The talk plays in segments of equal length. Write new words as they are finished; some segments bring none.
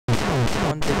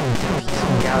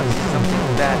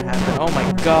bad happen. Oh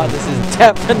my god, this is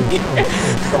deafening.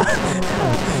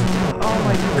 Oh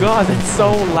my god, that's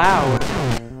so loud.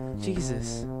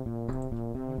 Jesus.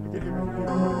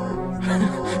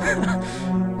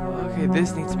 Okay,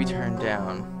 this needs to be turned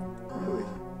down. Really?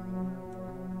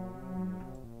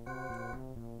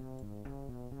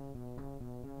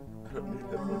 I don't need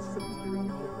headphones to hear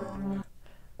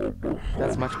it.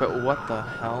 That's much better. What the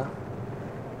hell?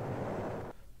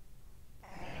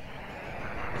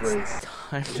 Great. It's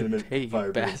time to pay,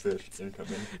 you bastard. Fish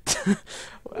incoming.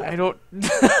 I don't...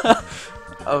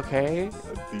 Okay. A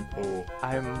deep hole.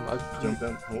 I'm Jump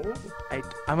down hole?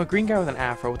 I'm a green guy with an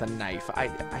afro with a knife. I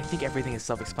think everything is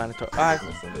self-explanatory.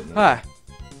 Shoot Ah,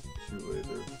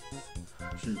 laser.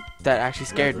 Shoot. that actually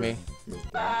scared me.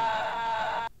 Move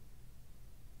back.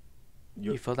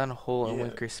 You fell down a hole and Yeah.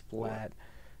 Winker splat.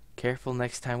 Careful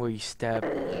next time where you step.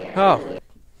 Oh!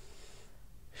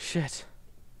 Shit.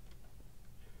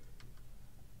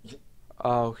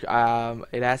 Oh,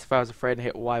 it asked if I was afraid to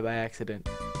hit Y by accident.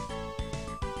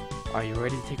 Are you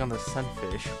ready to take on the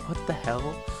Sunfish? What the hell?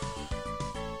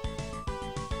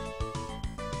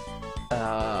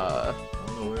 I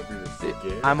don't know whatever you're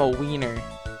scared. I'm a wiener.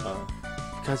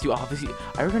 Because you obviously...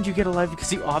 I recommend you get alive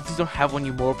because you obviously don't have one,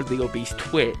 you morbidly obese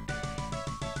twit.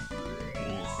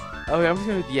 Okay, I'm just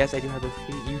gonna... Yes, I do have those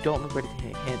feet. You don't look ready to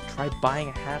hint. Try buying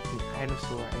a hat from the item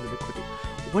store and the liquidity.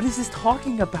 What is this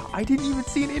talking about? I didn't even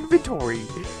see an inventory.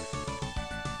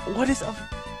 What is... I'm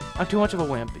too much of a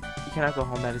wimp. You cannot go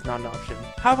home. That is not an option.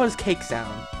 How about his cake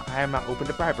sound? I am not open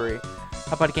to bribery.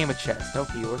 How about a game of chess? No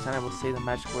key. Or time I will say the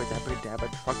magic words abracadabra,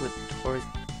 chocolate towards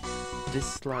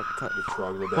dislike.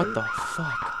 What the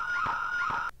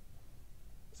fuck?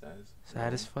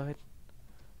 Satisfied?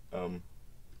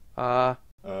 Are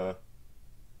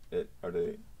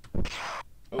they?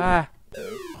 Oh,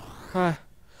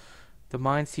 The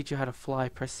mines teach you how to fly.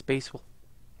 Press space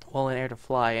while in air to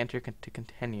fly. Enter to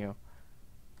continue.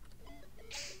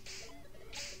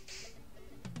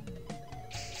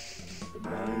 The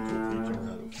mines will teach you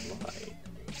how to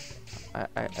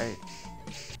fly.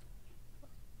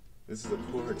 This is a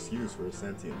poor excuse for a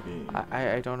sentient being.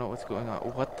 I don't know what's going on.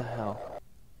 What the hell?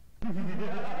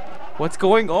 What's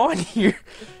going on here?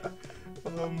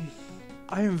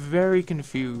 I am very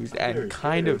confused and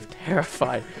kind of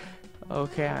terrified.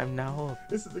 Okay, I'm now...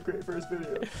 This is a great first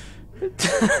video.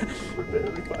 We're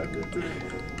barely 5 minutes in.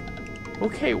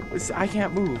 Okay, I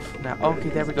can't move now. Okay,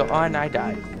 there we go. Oh, and I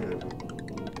died.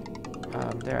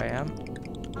 There I am.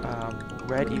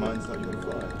 Ready. Mine's not even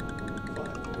fly.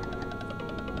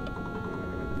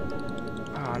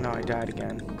 Oh no, I died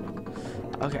again.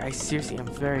 Okay, I seriously am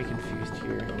very confused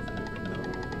here.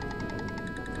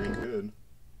 Green good.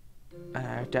 And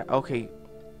I died. Okay.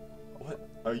 What?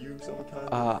 Are you some kind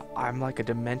of... I'm like a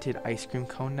demented ice cream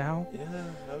cone now. Yeah,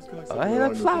 I was going I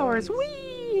like flowers.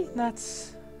 Whee!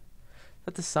 That's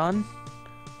that the sun?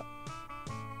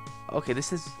 Okay,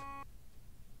 this is...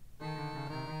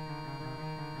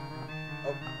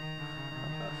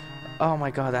 Oh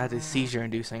my god, that is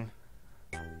seizure-inducing.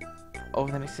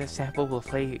 Over the next sample, we'll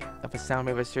play of a sound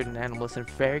made by a certain animal. Listen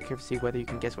very carefully whether you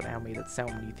can guess what animal made that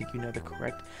sound when you think you know the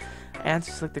correct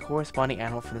answer. Select the corresponding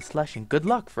animal from the selection. Good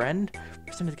luck, friend.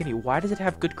 Why does it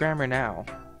have good grammar now?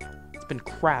 It's been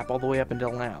crap all the way up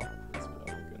until now.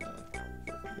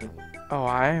 Oh,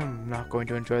 I am not going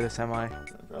to enjoy this, am I?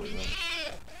 Probably not.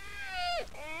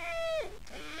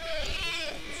 It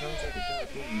sounds like a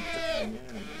goddamn dying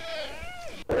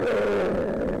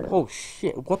animal. Oh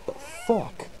shit, what the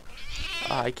fuck?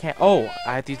 I can't. Oh,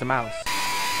 I have to use the mouse.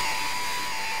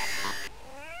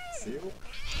 Seal?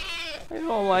 I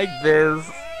don't like this.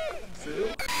 Seal?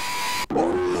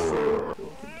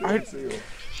 Seal.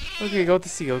 Okay, go with the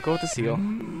seal. Go with the seal.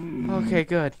 Okay,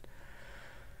 good.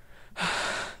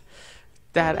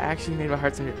 That actually made my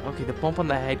heart so. Okay, the bump on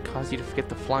the head caused you to forget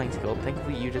the flying skill.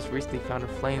 Thankfully, you just recently found a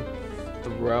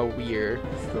flamethrower.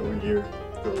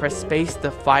 Press space to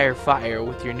fire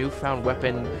with your newfound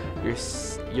weapon.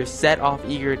 You're set off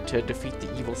eager to defeat the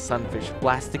evil Sunfish.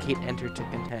 Blasticate enter to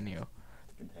continue.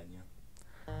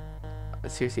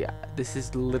 Seriously, this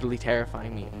is literally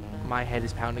terrifying me. My head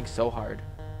is pounding so hard.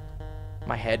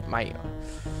 Okay,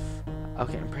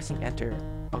 I'm pressing enter.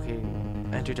 Okay,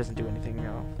 enter doesn't do anything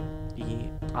now.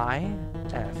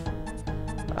 E-I-F.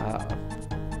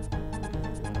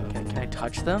 Okay, can I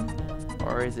touch them?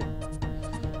 Or is it...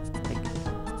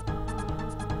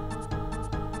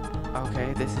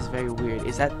 Okay, this is very weird.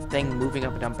 Is that thing moving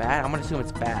up and down bad? I'm gonna assume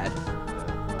it's bad.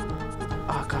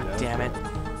 Oh, god damn it.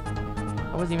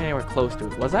 I wasn't even anywhere close to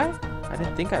it, was I? I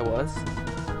didn't think I was.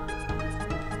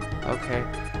 Okay.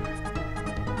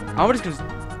 I'm just gonna...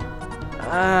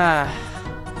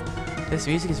 This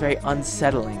music is very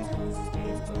unsettling.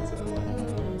 It's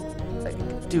unsettling.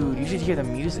 Like, dude, you should hear the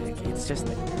music. It's just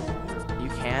like, you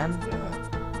can? Yeah.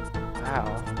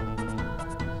 Wow.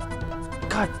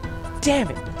 God damn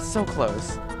it! It's so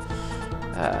close.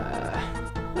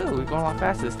 Ooh, we're going a lot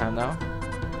faster this time, though.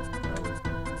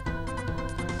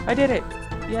 I did it!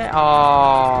 Yeah.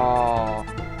 Oh.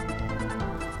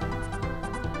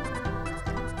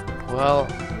 Well,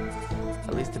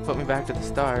 at least it put me back to the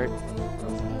start.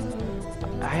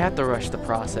 I had to rush the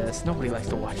process. Nobody likes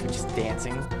to watch me just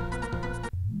dancing.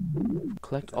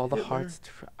 Collect all the Hitler? hearts.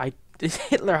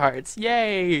 Hitler hearts!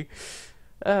 Yay!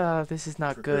 This is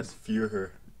not good. Press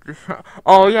Führer.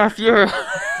 Oh yeah, Fuhrer.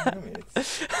 Damn it.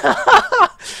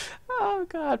 Oh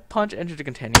god, punch enter to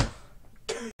continue.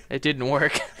 It didn't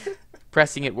work.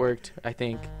 Pressing it worked, I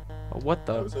think. Oh, what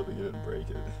I the? was hoping you didn't break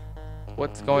it.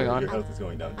 What's going Your on? health is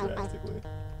going down drastically.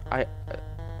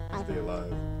 Stay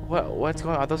alive. What's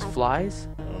going on? Are those flies?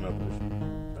 I don't know,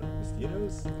 but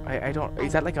mosquitoes? I don't.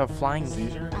 Is that like a flying?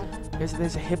 Seizure?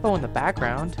 There's a hippo in the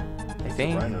background. I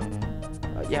think. Rhino.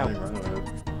 Yeah, Rhino.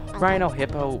 rhino,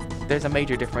 hippo. There's a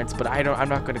major difference, but I'm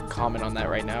not going to comment on that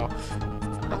right now.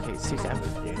 Okay, seriously,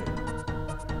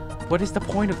 what is the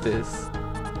point of this?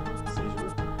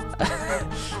 Seizure.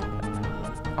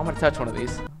 I'm gonna touch one of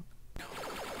these.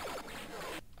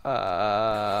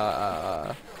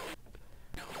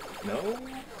 No?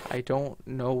 I don't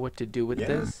know what to do with Yes.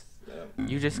 this. Yeah.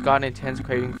 You just got an intense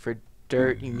craving for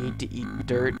dirt. You need to eat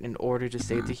dirt in order to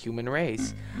save the human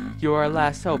race. You are our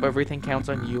last hope. Everything counts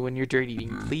on you and your dirt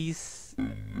eating. Please,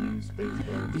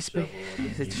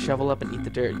 shovel up and eat the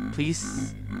dirt.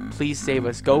 Please save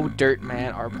us. Go, dirt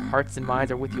man. Our hearts and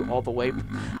minds are with you all the way.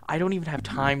 I don't even have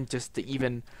time just to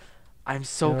even. I'm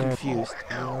so confused.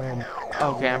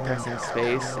 Okay, I'm pressing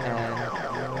space and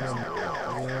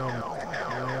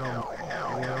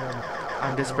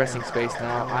I'm just pressing space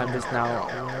now. I'm just now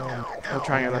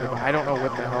trying another. I don't know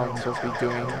what the hell I'm supposed to be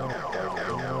doing.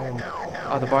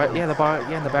 Oh, the bar. Yeah, in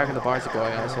the back of the bars are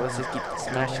going on. So let's just keep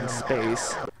smashing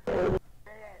space.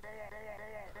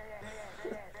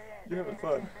 You're having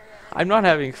fun. I'm not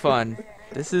having fun.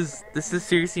 This is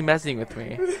seriously messing with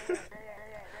me.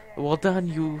 Well done,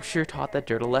 you sure taught that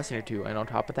dirt a lesson or two, and on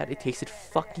top of that, it tasted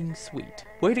fucking sweet.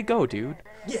 Way to go, dude.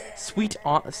 Yeah. Sweat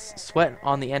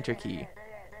on the enter key.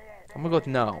 I'm gonna go with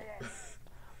no.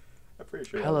 I'm pretty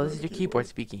sure. Hello, this is your keyboard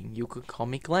speaking. You could call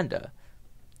me Glenda.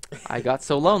 I got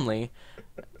so lonely.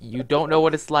 You don't know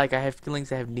what it's like. I have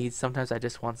feelings, I have needs. Sometimes I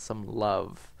just want some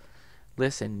love.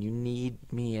 Listen, you need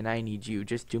me and I need you.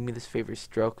 Just do me this favor,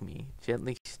 stroke me.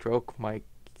 Gently stroke my...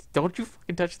 Don't you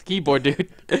fucking touch the keyboard, dude.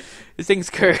 This thing's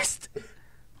cursed.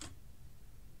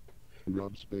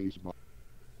 Rub space bar.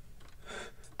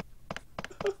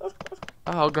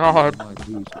 Oh god. Touch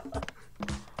me,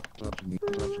 touch me,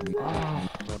 touch me,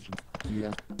 touch me.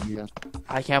 Yes, yes,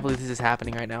 I can't believe this is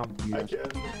happening right now. I yes,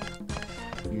 can.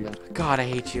 yes. God, I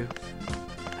hate you.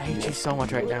 I hate you so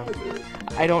much right now.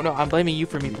 I don't know. I'm blaming you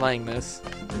for me playing this.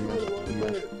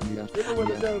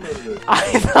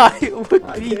 I thought it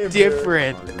would be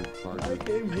different. I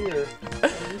came here.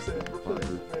 And you said we're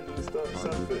playing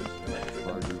Sunfish.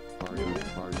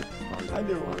 I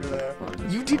knew it was gonna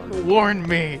happen. You didn't warn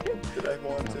me. Did I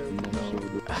want to?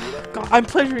 No. God, I'm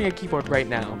pleasuring a keyboard right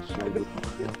now. Look at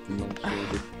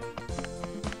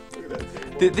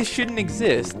that. This shouldn't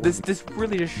exist. This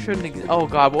really just shouldn't exist. Oh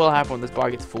god, what'll happen when this bar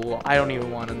gets full? I don't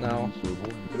even want to know.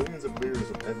 Billions of years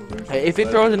of evolution. Hey, if it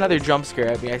throws another jump scare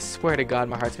at me, I swear to god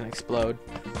my heart's gonna explode.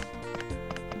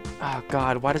 Oh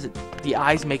god, why does it... The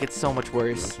eyes make it so much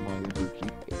worse.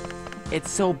 It's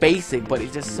so basic, but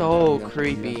it's just so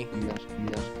creepy.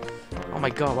 Oh my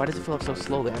god, why does it fill up so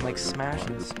slowly? I'm like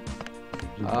smashing this.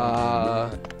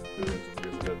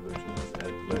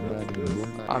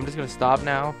 I'm just gonna stop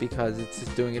now because it's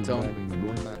just doing its own.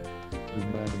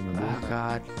 Oh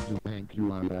god. Thank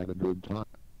you, I had a good time.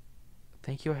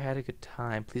 Thank you, I had a good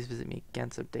time. Please visit me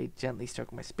again someday. Gently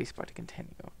stroke my spacebar to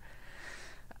continue.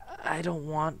 I don't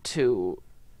want to.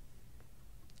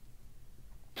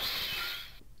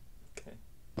 Okay.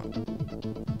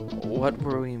 What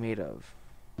were we made of?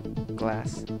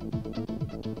 Glass.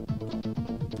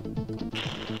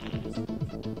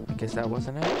 I guess that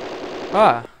wasn't it.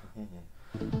 Ah!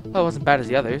 Well, it wasn't bad as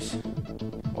the others.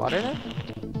 Water then?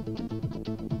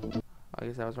 I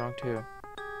guess that was wrong too.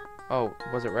 Oh,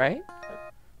 was it right?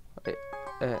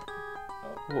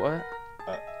 What?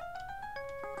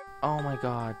 Oh my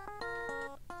god.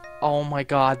 Oh my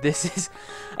god, this is...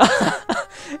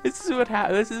 This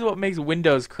is what makes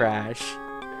Windows crash.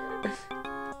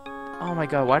 Oh my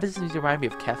god, why does this remind me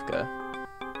of Kefka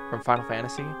from Final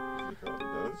Fantasy? It probably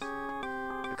does.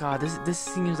 God, this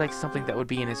seems like something that would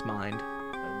be in his mind.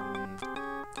 I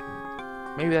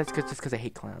Maybe that's just because I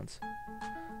hate clowns.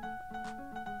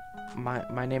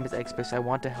 My name is Expus. I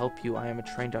want to help you. I am a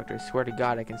trained doctor. I swear to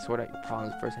God, I can sort out your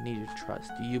problems. First, I need your trust.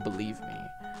 Do you believe me?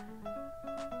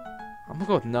 I'm gonna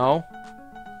go with no.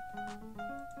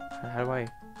 How do I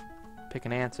pick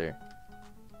an answer?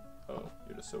 oh,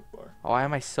 you're the soap bar. Oh, why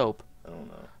am I soap? I don't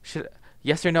know. Should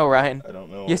yes or no, Ryan? I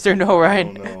don't know. Yes or no,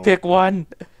 Ryan? don't know. Pick one.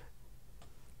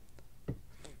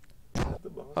 The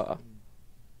boss.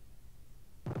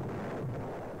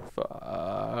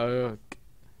 Fuck.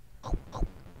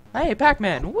 Hey,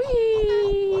 Pac-Man!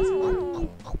 Whee!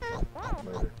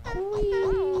 Murder.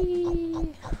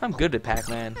 Whee! I'm good at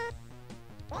Pac-Man.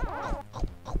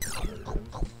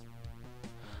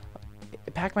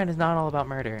 Pac-Man is not all about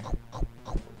murder.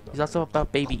 He's also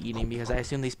about baby eating because I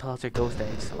assume these pellets are ghost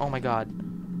eggs. Oh my god.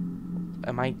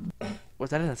 Am I... Was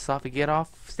that an esophagus? Get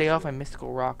off? Stay off my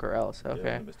mystical rock or else.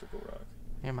 Okay. Yeah, mystical rock.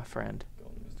 You're my friend. Go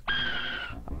on the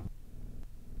mystical.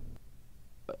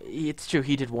 It's true,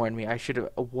 he did warn me. I should have...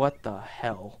 What the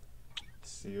hell?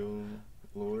 Seal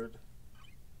Lord.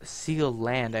 Seal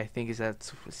land, I think, is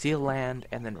that... Seal land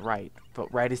and then right.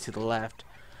 But right is to the left.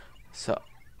 So,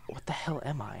 what the hell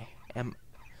am I?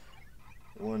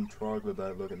 One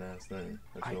troglodyte looking ass thing.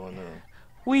 That's all I know.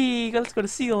 Whee! Let's go to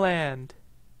Seal land!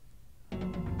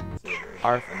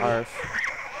 Arf, arf.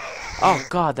 Oh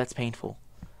god, that's painful.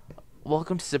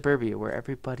 Welcome to Suburbia, where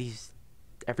everybody's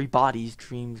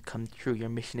dreams come true. Your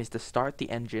mission is to start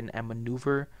the engine and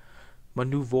maneuver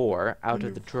out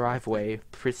of the driveway.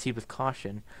 Proceed with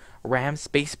caution. Ram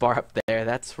spacebar up there.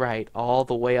 That's right, all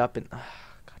the way up and. God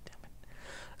damn it.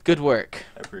 Good work.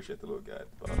 I appreciate the little guy.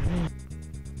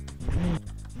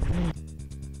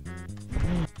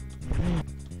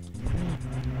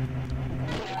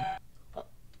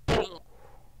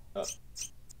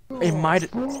 It might.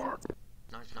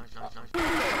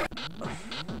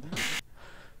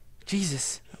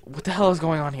 Jesus, what the hell is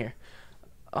going on here?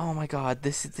 Oh my God,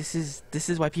 this is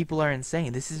why people are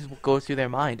insane. This is what goes through their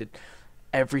mind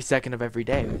every second of every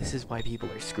day. This is why people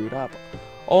are screwed up.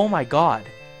 Oh my God,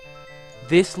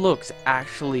 this looks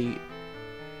actually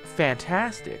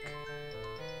fantastic.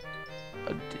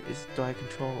 Do I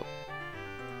control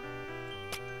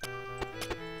it?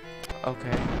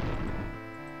 Okay.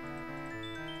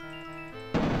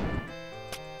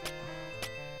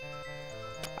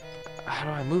 How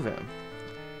do I move him?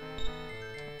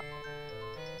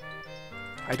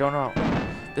 I don't know.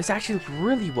 This actually looks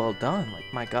really well done. Like,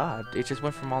 my God, it just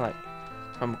went from all that,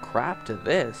 from crap to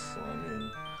this. Well, I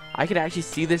mean, I could actually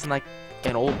see this in like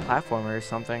an old platformer or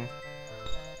something.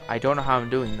 I don't know how I'm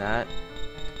doing that.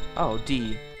 Oh, D.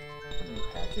 are you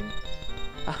hacking?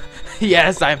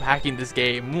 Yes, I'm hacking this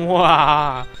game.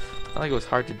 Mwah! Not like it was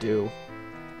hard to do.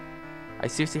 I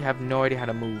seriously have no idea how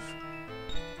to move.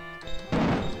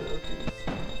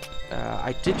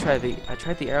 I tried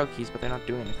the arrow keys, but they're not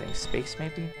doing anything. Space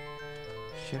maybe?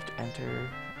 Shift, enter.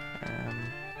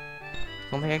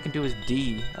 The only thing I can do is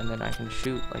D, and then I can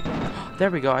shoot. Like, there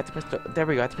we go. I have to press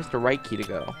the right key to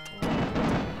go.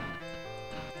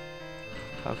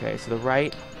 Okay, so the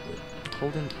right.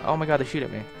 Holding. Oh my God, they shoot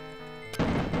at me.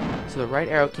 So the right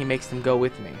arrow key makes them go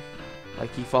with me.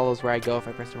 Like, he follows where I go if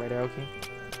I press the right arrow key.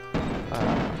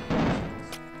 I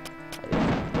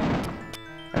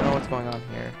don't know what's going on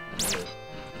here.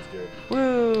 Good.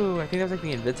 Woo! I think that was like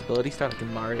the invincibility start like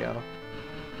in Mario.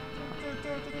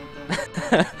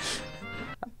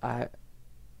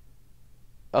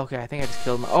 Okay, I think I just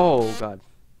killed him. Oh God!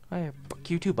 Hey, fuck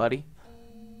you too, buddy.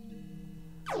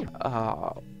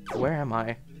 Where am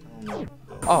I?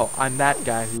 Oh, I'm that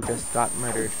guy who just got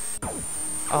murdered.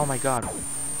 Oh my God!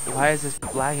 Why is this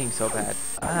lagging so bad?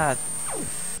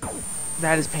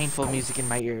 That is painful music in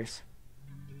my ears.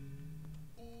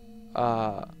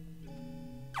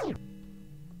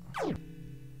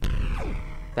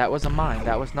 That was a mine.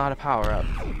 That was not a power-up.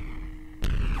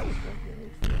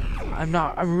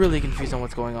 I'm really confused on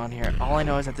what's going on here. All I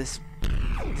know is that this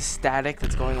static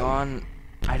that's going on,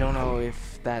 I don't know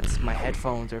if that's my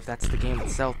headphones or if that's the game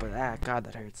itself, but God,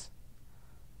 that hurts.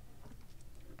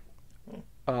 This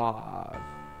sort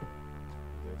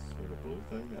of blue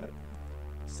thing, that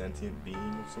sentient being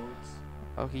of sorts.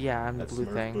 Okay, yeah, I'm the That blue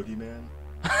Smurf thing. boogeyman.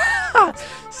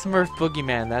 Smurf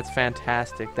Boogeyman, that's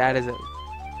fantastic. That is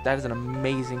an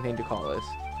amazing thing to call this.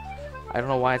 I don't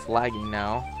know why it's lagging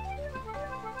now.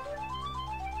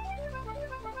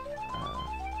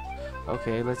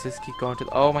 Okay, let's just keep going to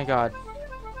the... Oh my God.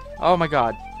 Oh my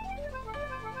God.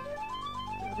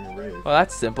 They're having a rave. Well,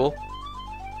 that's simple.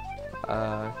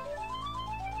 I'm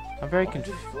very Why did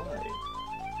confused. it fly?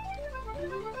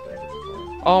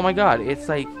 Oh my god, it's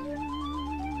like...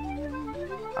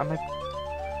 I'm like...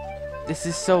 This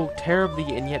is so terribly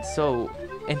and yet so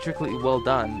intricately well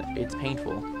done. It's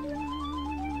painful.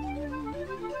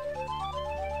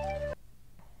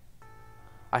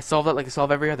 I solved that like I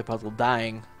solve every other puzzle,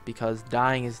 dying. Because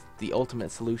dying is the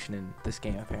ultimate solution in this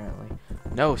game, apparently.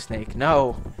 No, Snake,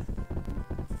 no!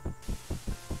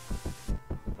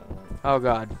 Oh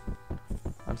god.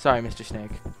 I'm sorry, Mr.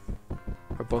 Snake.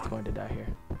 We're both going to die here.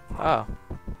 Oh.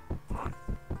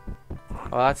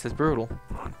 Oh, that's just brutal.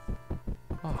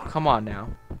 Oh, come on now.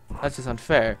 That's just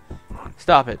unfair.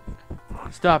 Stop it.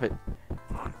 Stop it.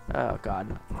 Oh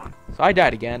god. So I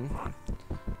died again.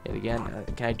 Yet again.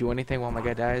 Can I do anything while my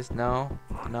guy dies? No.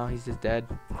 No, he's just dead.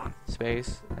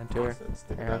 Space. Enter.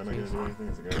 Arrow keys.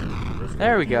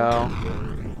 There we go.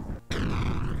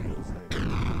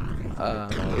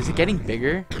 Is it getting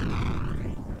bigger?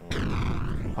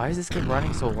 Why is this game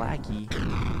running so laggy?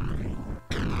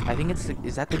 I think it's...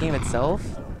 Is that the game itself?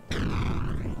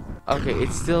 Okay,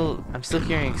 it's still... I'm still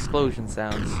hearing explosion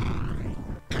sounds.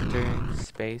 Enter.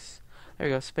 Space. There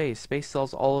we go. Space. Space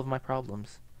solves all of my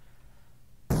problems.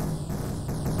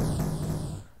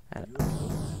 And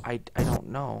I don't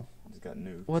know. Just got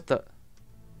nuked. What the...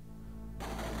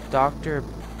 Dr.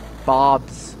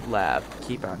 Bob's lab.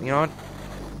 Keep on. You know what?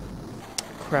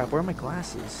 Crap, where are my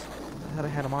glasses? I thought I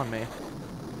had them on me.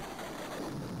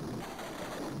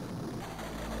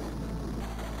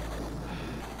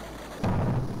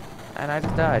 And I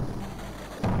just died.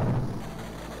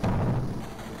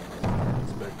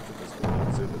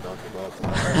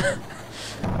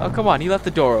 Oh, come on, he left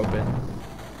the door open.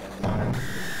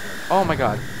 Oh my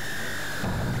god.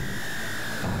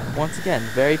 Once again,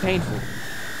 very painful.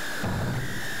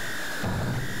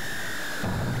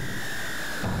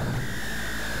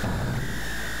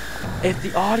 If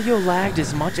the audio lagged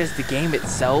as much as the game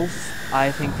itself, I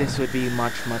think this would be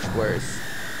much, much worse.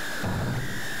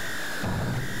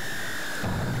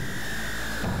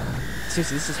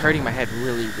 Seriously, this is hurting my head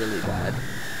really, really bad.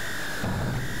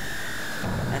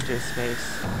 Enter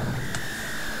space.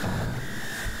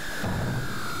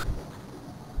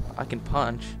 I can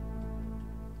punch.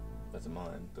 That's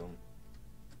mine. Don't.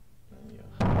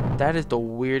 That is the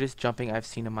weirdest jumping I've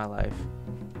seen in my life.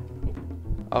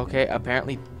 Okay,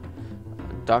 apparently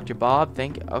Dr. Bob,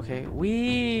 okay,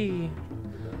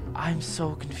 I'm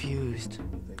so confused.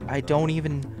 I don't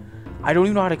even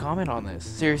know how to comment on this.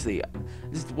 Seriously,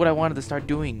 this is what I wanted to start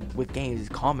doing with games, is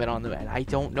comment on them, and I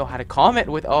don't know how to comment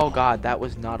with... Oh god, that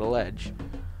was not a ledge.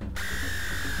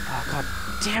 Oh god,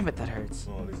 damn it, that hurts.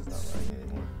 Well, at least it's not lagging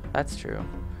anymore. That's true.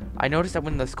 I noticed that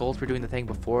when the skulls were doing the thing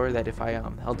before, that if I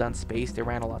held down space, they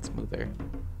ran a lot smoother.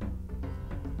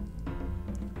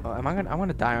 Oh, I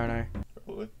want to die, aren't I?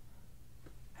 Probably.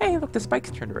 Hey, look, the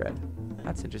spikes turned red.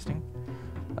 That's interesting.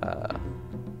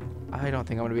 I don't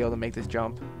think I'm gonna be able to make this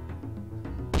jump.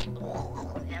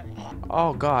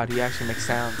 Oh god, he actually makes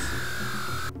sounds.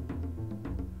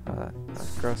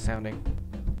 That's gross sounding.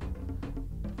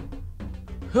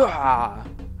 I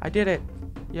did it!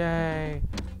 Yay!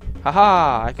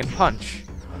 Haha! I can punch.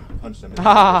 Punch them.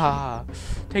 Ha!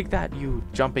 Take that, you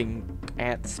jumping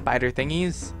ant spider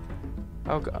thingies.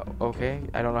 Oh, okay.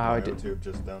 I don't know how I did. Tube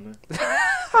just down there.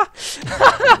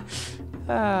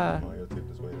 Mario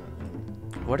tube is way down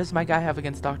there. What does my guy have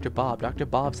against Dr. Bob? Dr.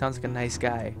 Bob sounds like a nice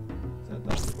guy. Is that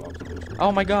Dr. Bob's solution?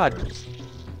 Oh my god.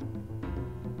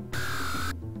 Oh.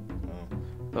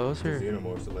 Those are...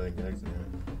 Xenomorphs are laying eggs in here.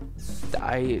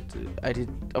 I did...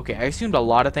 Okay, I assumed a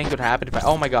lot of things would happen if I...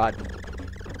 Oh my god.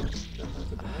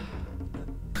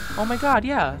 Oh my god,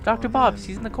 yeah. Dr. Bob's.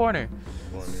 He's in the corner.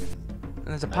 Well, I mean, And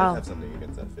there's a I pile... have something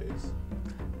against that face.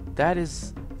 That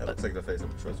is... That looks like the face of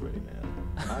a trustworthy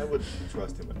man. I would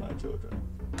trust him with my children.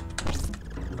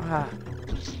 Ah.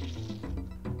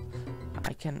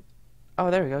 I can... Oh,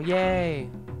 there we go. Yay.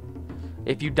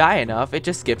 If you die enough, it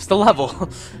just skips the level.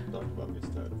 Dr. Bob gets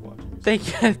tired of watching you. Thank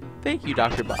you. Thank you,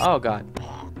 Dr. Bob. Oh, God.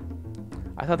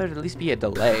 I thought there'd at least be a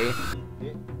delay.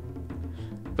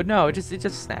 But no, it just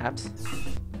snaps. You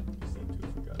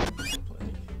seem to have forgotten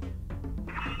playing.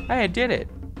 Hey, I did it.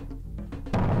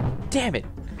 Damn it.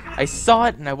 I saw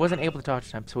it and I wasn't able to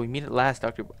touch them, so we meet at last,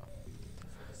 Dr. Bob.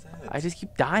 What is that? I just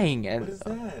keep dying. And What is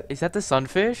that? is that the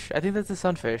Sunfish? I think that's the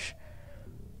Sunfish.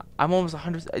 I'm almost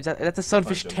 100. That's a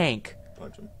Sunfish Punch him. tank.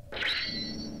 Punch him.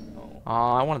 Oh.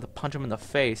 Aw, I wanted to punch him in the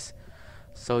face.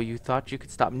 So you thought you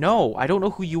could stop? No, I don't know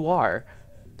who you are.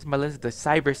 This is my list. The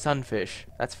Cyber Sunfish.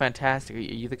 That's fantastic. Are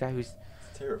you the guy who's...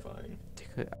 It's terrifying.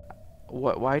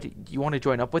 What? Why do you want to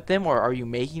join up with them, or are you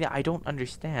making it? I don't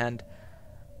understand.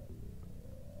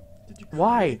 Did you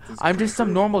Why? create this I'm just some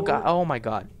creature normal for- guy. Oh my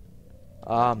god.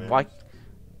 Man. Why?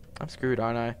 I'm screwed,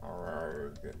 aren't I?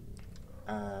 Arrgh.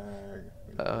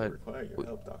 Require your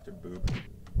help, Dr. Boob.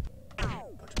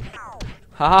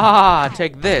 Ha!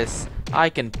 Take this.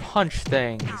 I can punch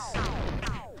things.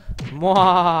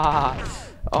 Mwah!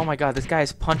 Oh my god, this guy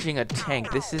is punching a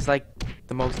tank. This is like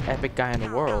the most epic guy in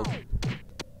the world.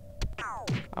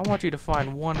 I want you to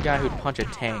find one guy who'd punch a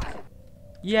tank.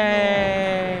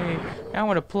 Yay! I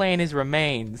want to play in his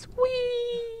remains.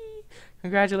 Whee!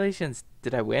 Congratulations.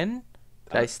 Did I win?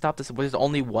 Did I stop this? There's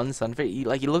only one Sunfish. He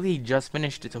looked like he just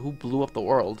finished it, so who blew up the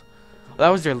world? That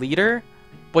was their leader?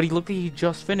 But he looked like he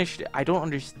just finished it. I don't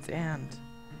understand.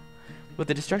 With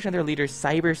the destruction of their leader,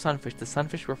 Cyber Sunfish, the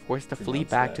Sunfish were forced to flee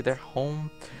back to their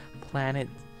home planet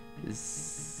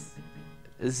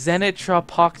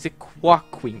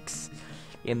Zenitropoxiquaquinx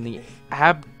in the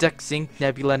Abduxing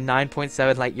Nebula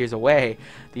 9.7 light years away.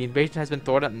 The invasion has been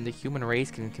thwarted and the human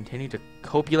race can continue to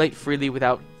copulate freely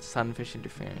without Sunfish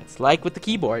interference. Like with the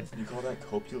keyboard. You call that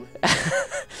copulating?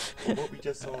 Well, what we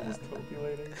just saw was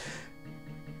copulating?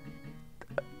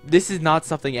 This is not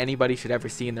something anybody should ever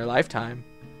see in their lifetime.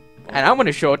 And I'm going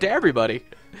to show it to everybody.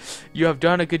 You have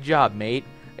done a good job, mate.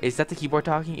 Is that the keyboard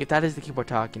talking? If that is the keyboard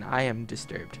talking, I am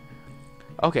disturbed.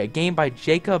 Okay, game by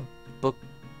Jacob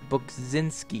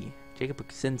Bukzinski.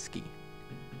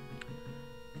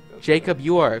 Jacob,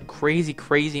 you are a crazy,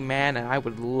 crazy man, and I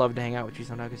would love to hang out with you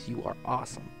sometime because you are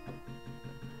awesome.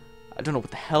 I don't know what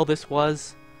the hell this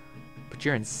was, but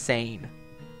you're insane.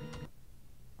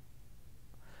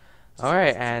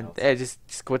 Alright, and it just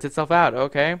quits itself out.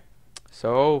 Okay.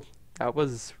 So, that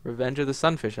was Revenge of the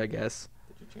Sunfish, I guess.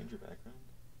 Did you change your background?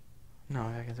 No,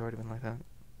 I guess it's already been like that.